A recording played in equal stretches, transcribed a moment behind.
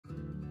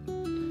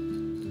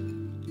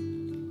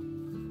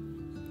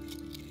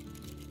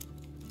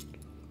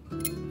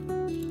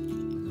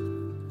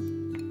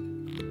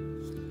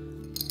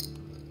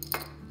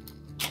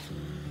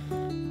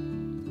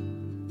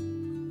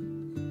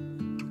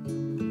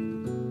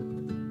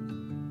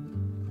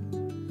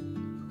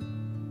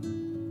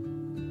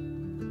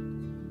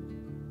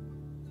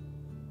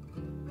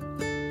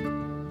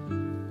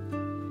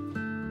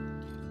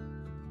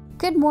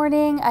Good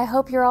morning. I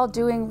hope you're all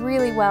doing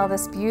really well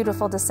this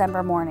beautiful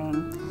December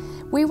morning.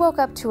 We woke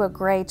up to a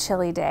gray,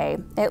 chilly day.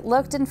 It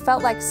looked and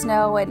felt like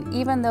snow, and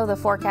even though the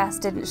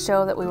forecast didn't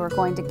show that we were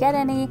going to get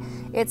any,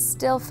 it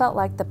still felt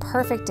like the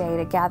perfect day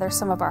to gather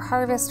some of our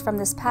harvest from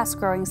this past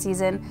growing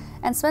season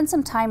and spend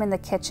some time in the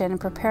kitchen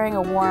preparing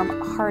a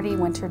warm, hearty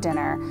winter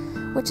dinner,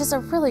 which is a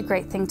really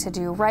great thing to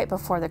do right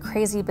before the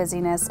crazy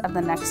busyness of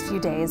the next few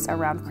days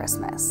around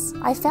Christmas.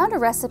 I found a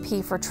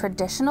recipe for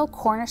traditional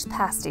Cornish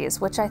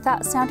pasties, which I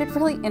thought sounded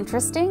really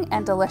interesting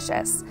and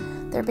delicious.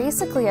 They're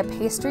basically a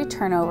pastry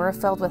turnover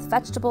filled with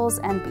vegetables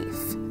and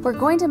beef. We're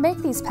going to make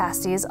these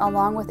pasties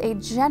along with a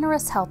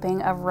generous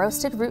helping of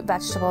roasted root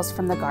vegetables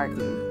from the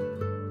garden.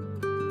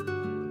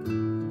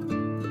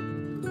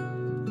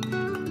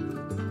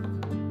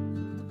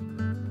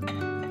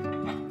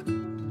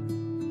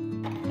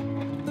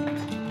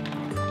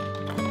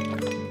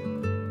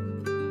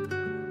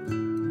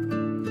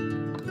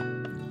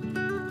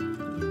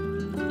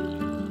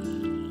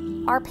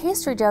 Our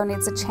pastry dough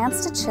needs a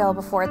chance to chill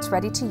before it's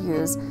ready to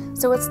use,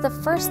 so it's the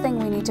first thing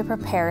we need to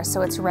prepare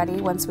so it's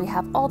ready once we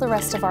have all the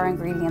rest of our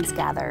ingredients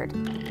gathered.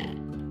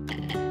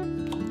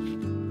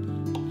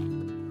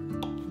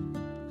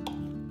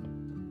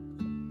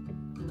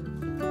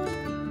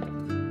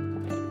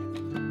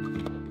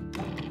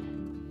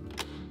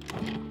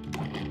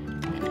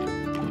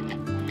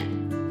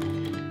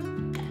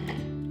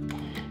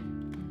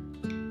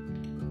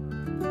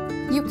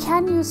 You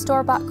can use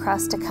store-bought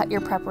crust to cut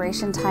your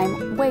preparation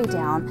time way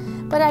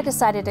down, but I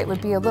decided it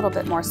would be a little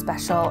bit more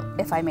special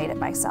if I made it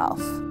myself.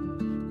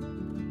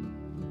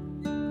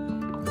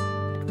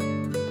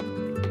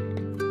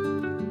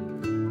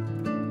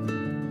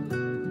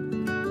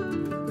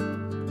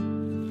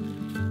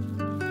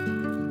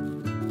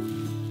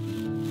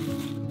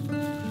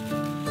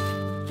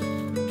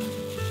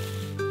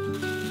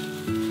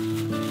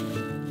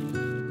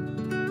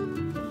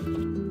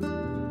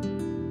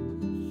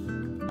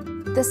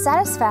 The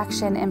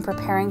satisfaction in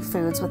preparing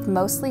foods with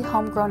mostly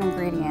homegrown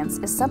ingredients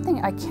is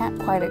something I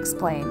can't quite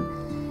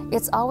explain.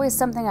 It's always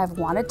something I've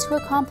wanted to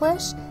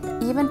accomplish,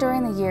 even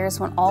during the years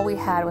when all we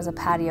had was a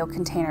patio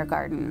container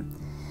garden.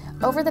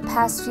 Over the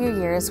past few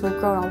years, we've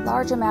grown a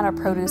large amount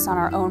of produce on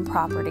our own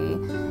property,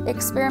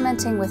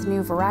 experimenting with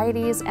new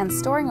varieties and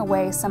storing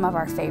away some of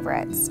our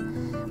favorites.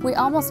 We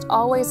almost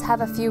always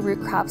have a few root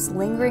crops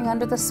lingering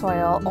under the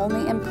soil,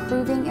 only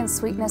improving in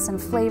sweetness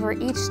and flavor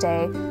each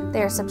day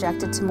they are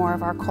subjected to more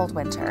of our cold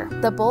winter.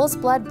 The bull's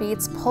blood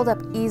beets pulled up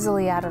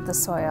easily out of the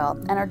soil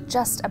and are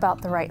just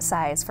about the right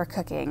size for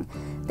cooking.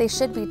 They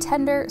should be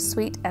tender,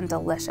 sweet, and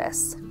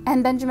delicious.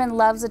 And Benjamin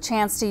loves a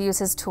chance to use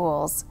his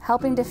tools,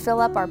 helping to fill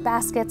up our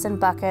baskets and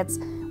buckets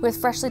with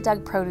freshly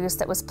dug produce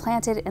that was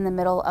planted in the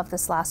middle of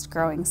this last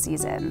growing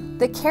season.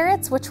 The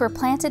carrots, which were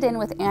planted in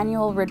with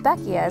annual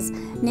rudbeckias,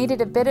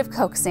 needed a bit of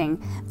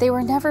coaxing. They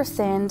were never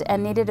thinned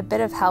and needed a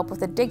bit of help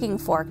with a digging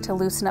fork to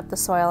loosen up the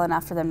soil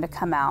enough for them to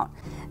come out.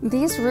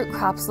 These root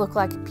crops look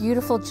like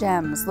beautiful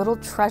gems, little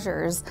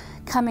treasures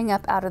coming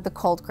up out of the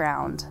cold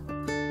ground.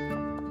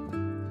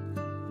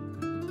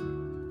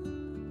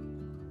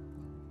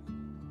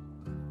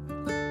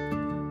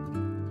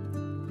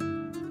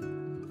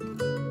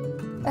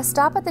 A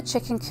stop at the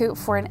chicken coop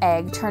for an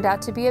egg turned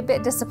out to be a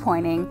bit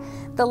disappointing.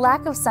 The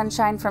lack of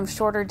sunshine from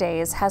shorter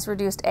days has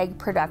reduced egg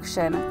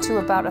production to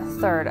about a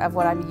third of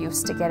what I'm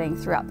used to getting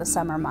throughout the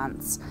summer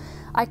months.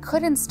 I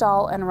could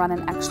install and run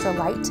an extra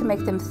light to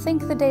make them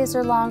think the days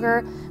are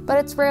longer, but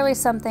it's rarely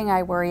something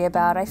I worry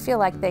about. I feel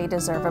like they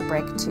deserve a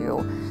break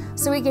too.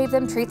 So we gave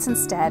them treats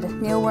instead.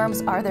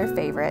 Mealworms are their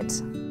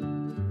favorite.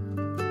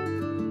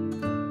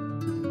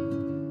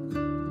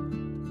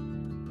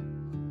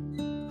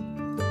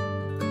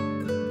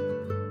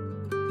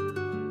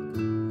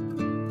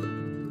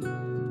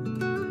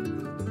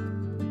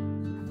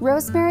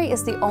 Rosemary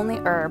is the only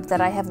herb that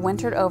I have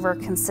wintered over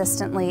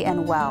consistently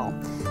and well.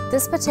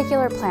 This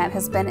particular plant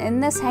has been in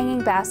this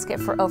hanging basket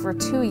for over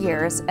 2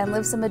 years and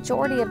lives the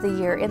majority of the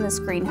year in this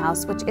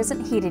greenhouse, which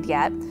isn't heated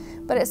yet,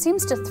 but it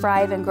seems to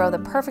thrive and grow the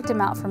perfect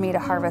amount for me to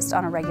harvest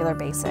on a regular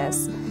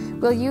basis.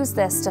 We'll use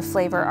this to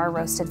flavor our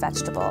roasted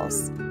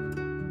vegetables.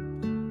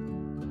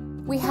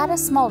 We had a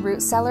small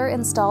root cellar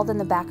installed in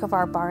the back of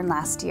our barn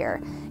last year,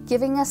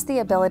 giving us the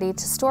ability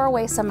to store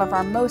away some of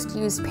our most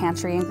used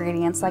pantry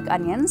ingredients like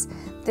onions.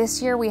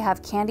 This year we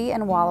have candy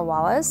and Walla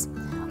Wallas.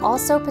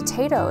 Also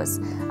potatoes.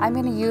 I'm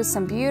going to use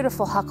some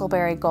beautiful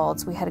Huckleberry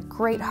Golds. We had a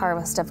great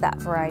harvest of that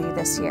variety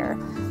this year.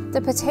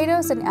 The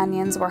potatoes and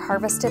onions were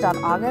harvested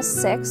on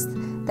August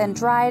 6th, then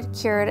dried,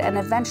 cured, and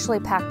eventually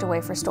packed away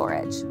for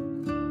storage.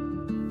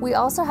 We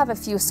also have a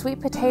few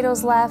sweet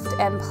potatoes left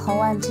and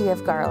plenty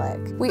of garlic.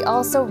 We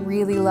also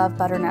really love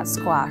butternut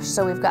squash,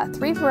 so we've got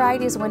 3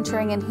 varieties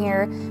wintering in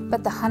here,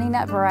 but the honey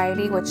nut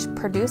variety, which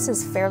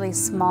produces fairly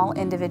small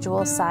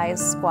individual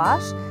sized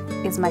squash,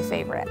 is my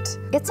favorite.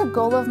 It's a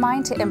goal of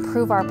mine to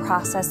improve our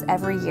process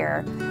every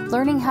year,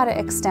 learning how to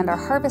extend our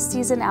harvest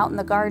season out in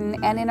the garden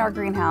and in our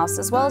greenhouse,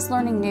 as well as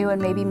learning new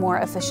and maybe more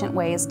efficient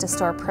ways to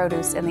store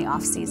produce in the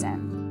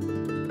off-season.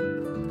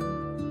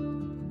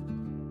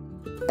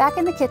 Back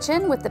in the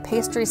kitchen, with the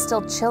pastry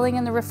still chilling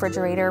in the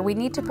refrigerator, we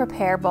need to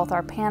prepare both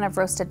our pan of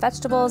roasted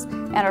vegetables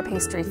and our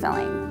pastry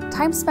filling.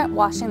 Time spent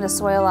washing the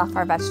soil off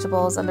our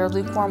vegetables under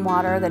lukewarm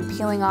water, then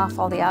peeling off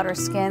all the outer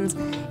skins,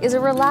 is a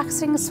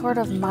relaxing, sort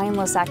of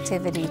mindless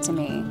activity to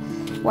me.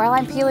 While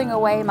I'm peeling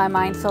away, my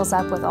mind fills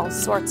up with all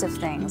sorts of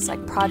things,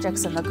 like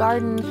projects in the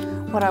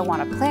garden, what I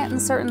want to plant in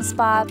certain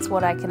spots,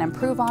 what I can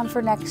improve on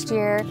for next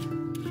year.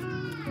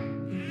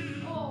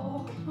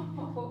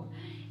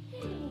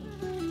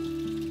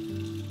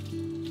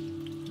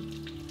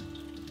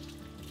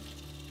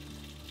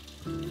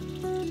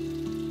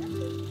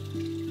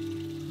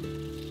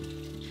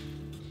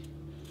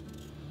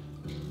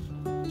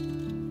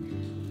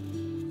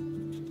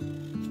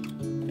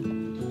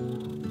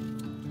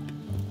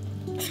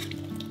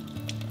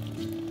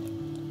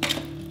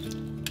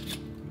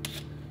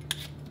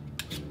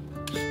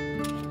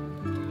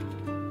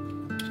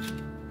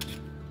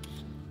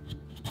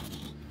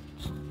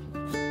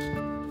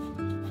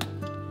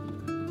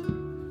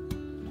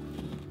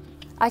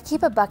 I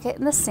keep a bucket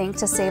in the sink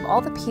to save all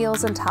the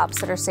peels and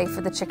tops that are safe for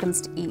the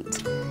chickens to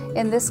eat.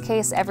 In this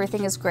case,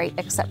 everything is great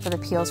except for the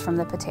peels from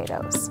the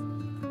potatoes.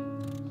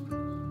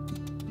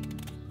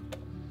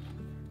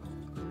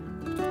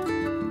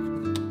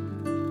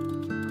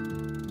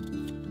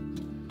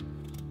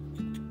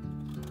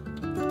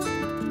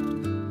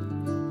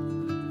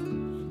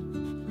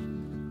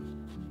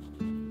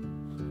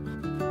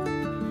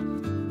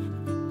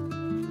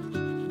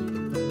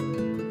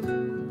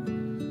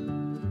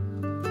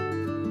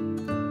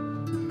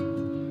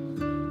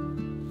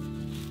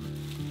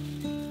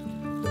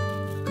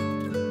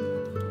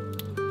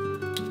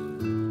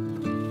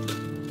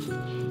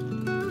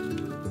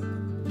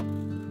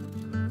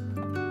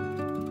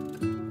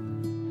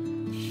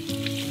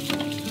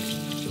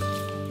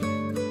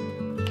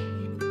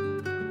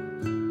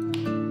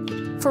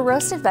 For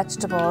roasted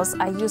vegetables,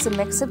 I use a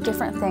mix of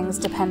different things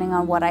depending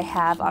on what I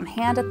have on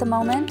hand at the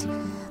moment.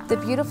 The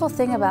beautiful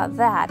thing about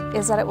that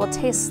is that it will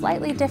taste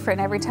slightly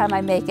different every time I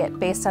make it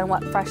based on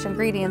what fresh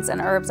ingredients and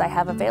herbs I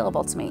have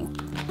available to me.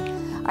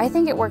 I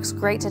think it works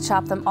great to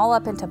chop them all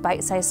up into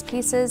bite-sized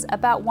pieces,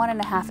 about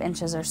 1.5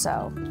 inches or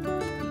so.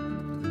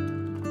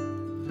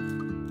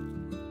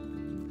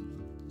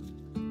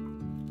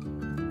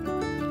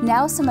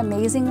 Now some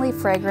amazingly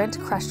fragrant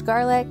crushed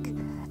garlic,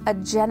 a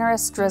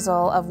generous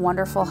drizzle of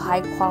wonderful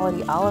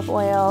high-quality olive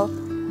oil,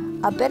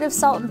 a bit of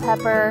salt and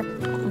pepper,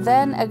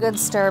 then a good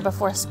stir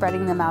before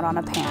spreading them out on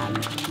a pan.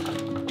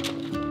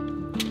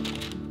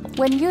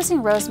 When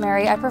using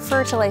rosemary, I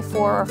prefer to lay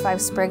 4 or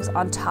 5 sprigs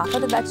on top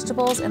of the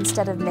vegetables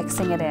instead of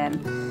mixing it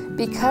in.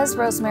 Because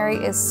rosemary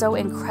is so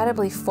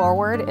incredibly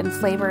forward in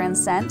flavor and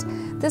scent,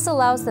 this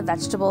allows the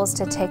vegetables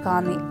to take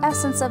on the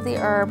essence of the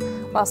herb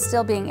while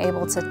still being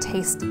able to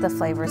taste the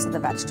flavors of the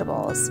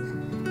vegetables.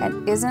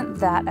 And isn't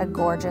that a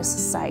gorgeous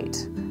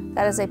sight?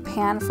 That is a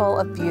pan full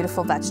of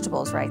beautiful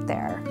vegetables right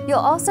there. You'll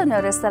also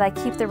notice that I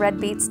keep the red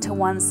beets to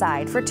one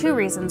side for 2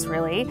 reasons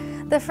really.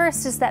 The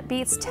first is that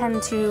beets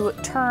tend to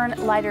turn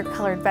lighter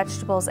colored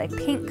vegetables a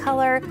pink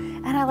color,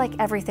 and I like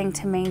everything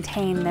to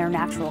maintain their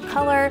natural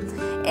color.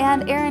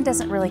 And Aaron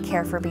doesn't really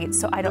care for beets,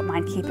 so I don't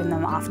mind keeping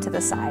them off to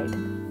the side.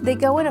 They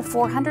go in a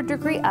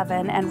 400-degree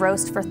oven and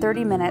roast for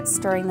 30 minutes,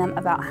 stirring them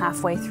about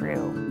halfway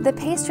through. The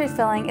pastry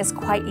filling is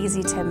quite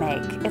easy to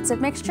make. It's a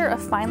mixture of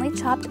finely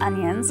chopped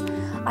onions.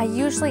 I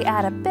usually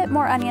add a bit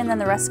more onion than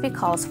the recipe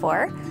calls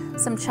for,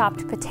 some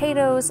chopped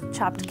potatoes,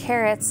 chopped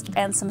carrots,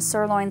 and some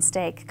sirloin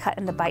steak cut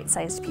into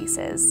bite-sized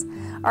pieces.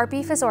 Our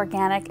beef is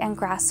organic and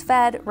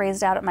grass-fed,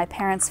 raised out at my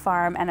parents'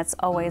 farm, and it's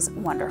always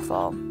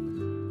wonderful.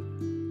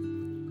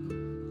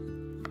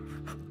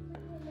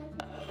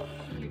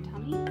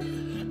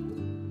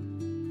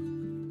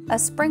 A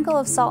sprinkle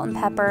of salt and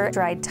pepper,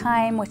 dried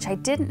thyme, which I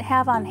didn't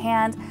have on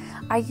hand.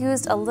 I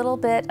used a little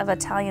bit of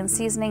Italian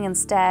seasoning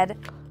instead.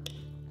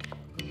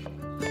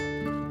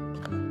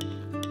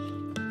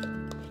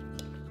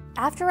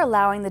 After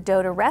allowing the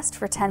dough to rest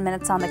for 10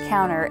 minutes on the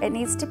counter, it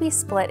needs to be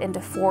split into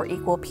 4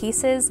 equal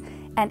pieces,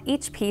 and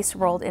each piece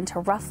rolled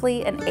into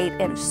roughly an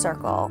 8-inch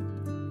circle.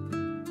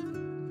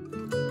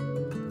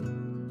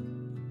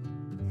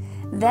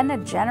 Then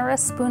a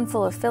generous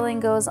spoonful of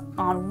filling goes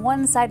on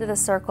one side of the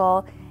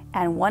circle,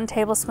 and 1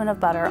 tablespoon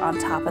of butter on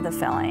top of the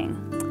filling.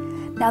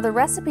 Now the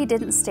recipe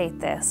didn't state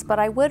this, but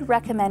I would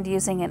recommend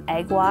using an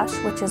egg wash,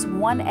 which is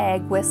 1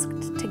 egg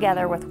whisked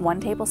together with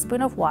 1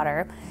 tablespoon of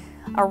water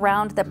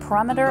around the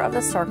perimeter of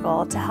the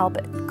circle to help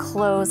it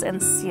close and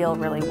seal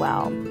really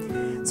well.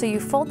 So you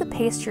fold the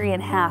pastry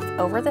in half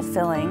over the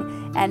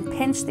filling and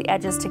pinch the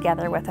edges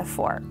together with a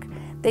fork.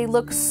 They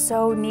look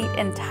so neat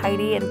and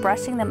tidy, and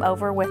brushing them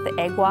over with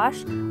the egg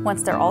wash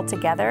once they're all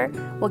together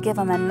will give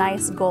them a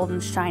nice golden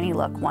shiny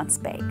look once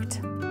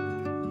baked.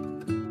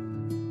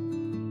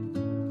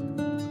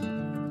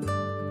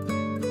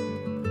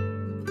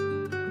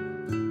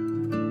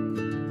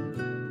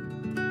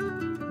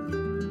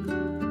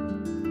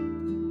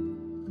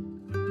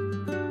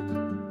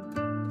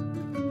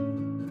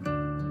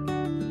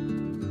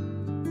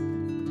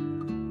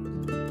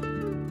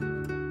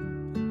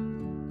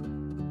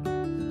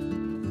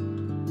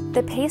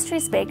 The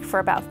pastries bake for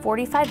about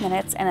 45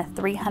 minutes in a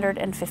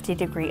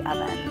 350-degree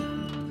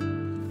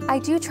oven. I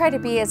do try to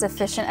be as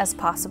efficient as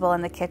possible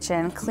in the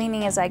kitchen,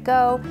 cleaning as I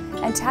go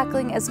and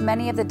tackling as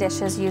many of the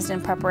dishes used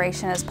in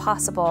preparation as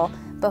possible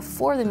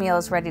before the meal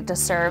is ready to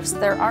serve, so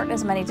there aren't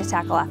as many to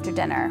tackle after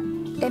dinner.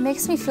 It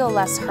makes me feel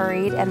less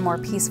hurried and more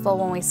peaceful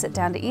when we sit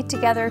down to eat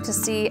together to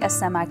see a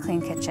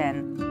semi-clean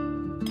kitchen.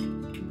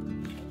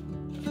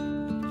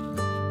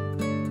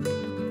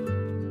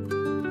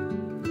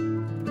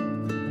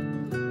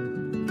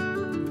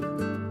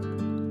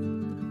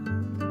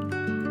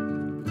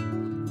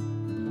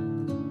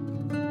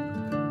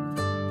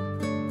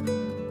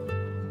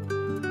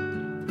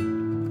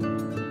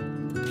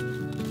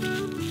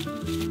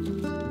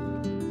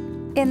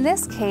 In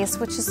this case,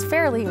 which is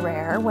fairly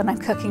rare when I'm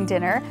cooking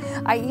dinner,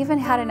 I even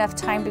had enough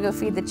time to go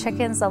feed the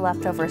chickens the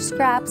leftover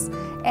scraps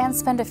and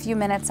spend a few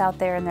minutes out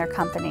there in their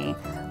company.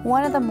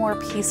 One of the more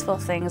peaceful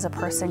things a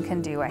person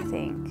can do, I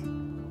think.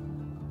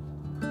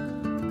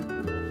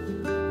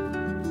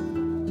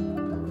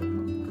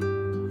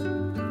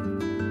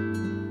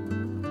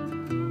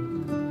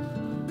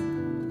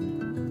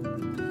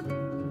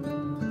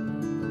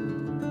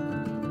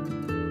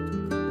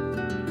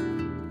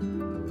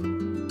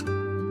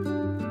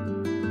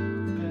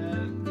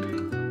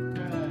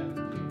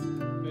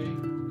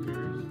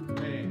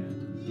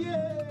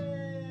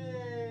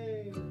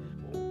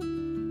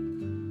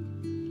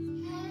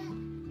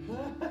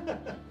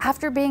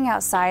 After being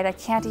outside, I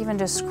can't even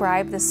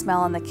describe the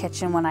smell in the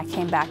kitchen when I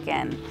came back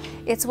in.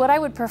 It's what I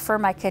would prefer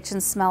my kitchen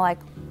smell like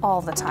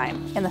all the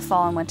time in the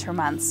fall and winter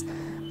months.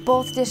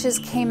 Both dishes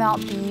came out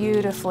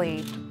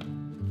beautifully.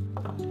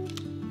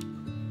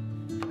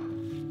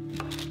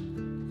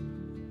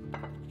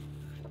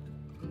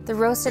 The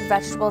roasted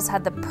vegetables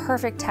had the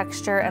perfect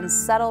texture and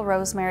subtle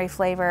rosemary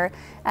flavor,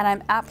 and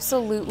I'm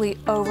absolutely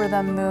over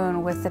the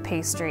moon with the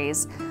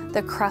pastries.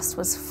 The crust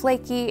was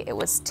flaky, it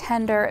was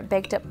tender, it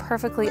baked up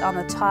perfectly on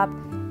the top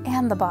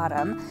and the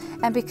bottom,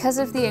 and because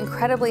of the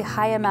incredibly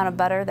high amount of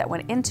butter that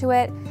went into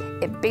it,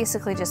 it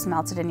basically just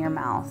melted in your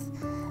mouth.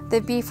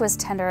 The beef was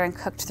tender and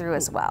cooked through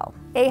as well.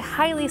 A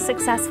highly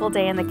successful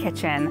day in the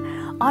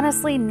kitchen.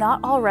 Honestly,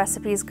 not all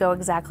recipes go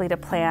exactly to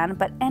plan,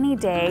 but any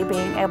day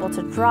being able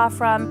to draw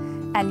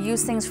from and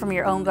use things from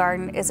your own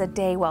garden is a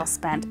day well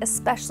spent,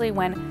 especially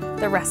when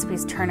the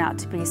recipes turn out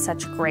to be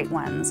such great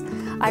ones.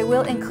 I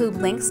will include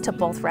links to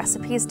both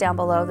recipes down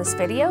below this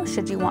video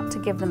should you want to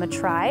give them a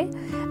try,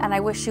 and I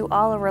wish you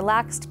all a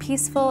relaxed,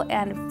 peaceful,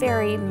 and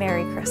very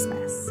Merry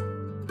Christmas.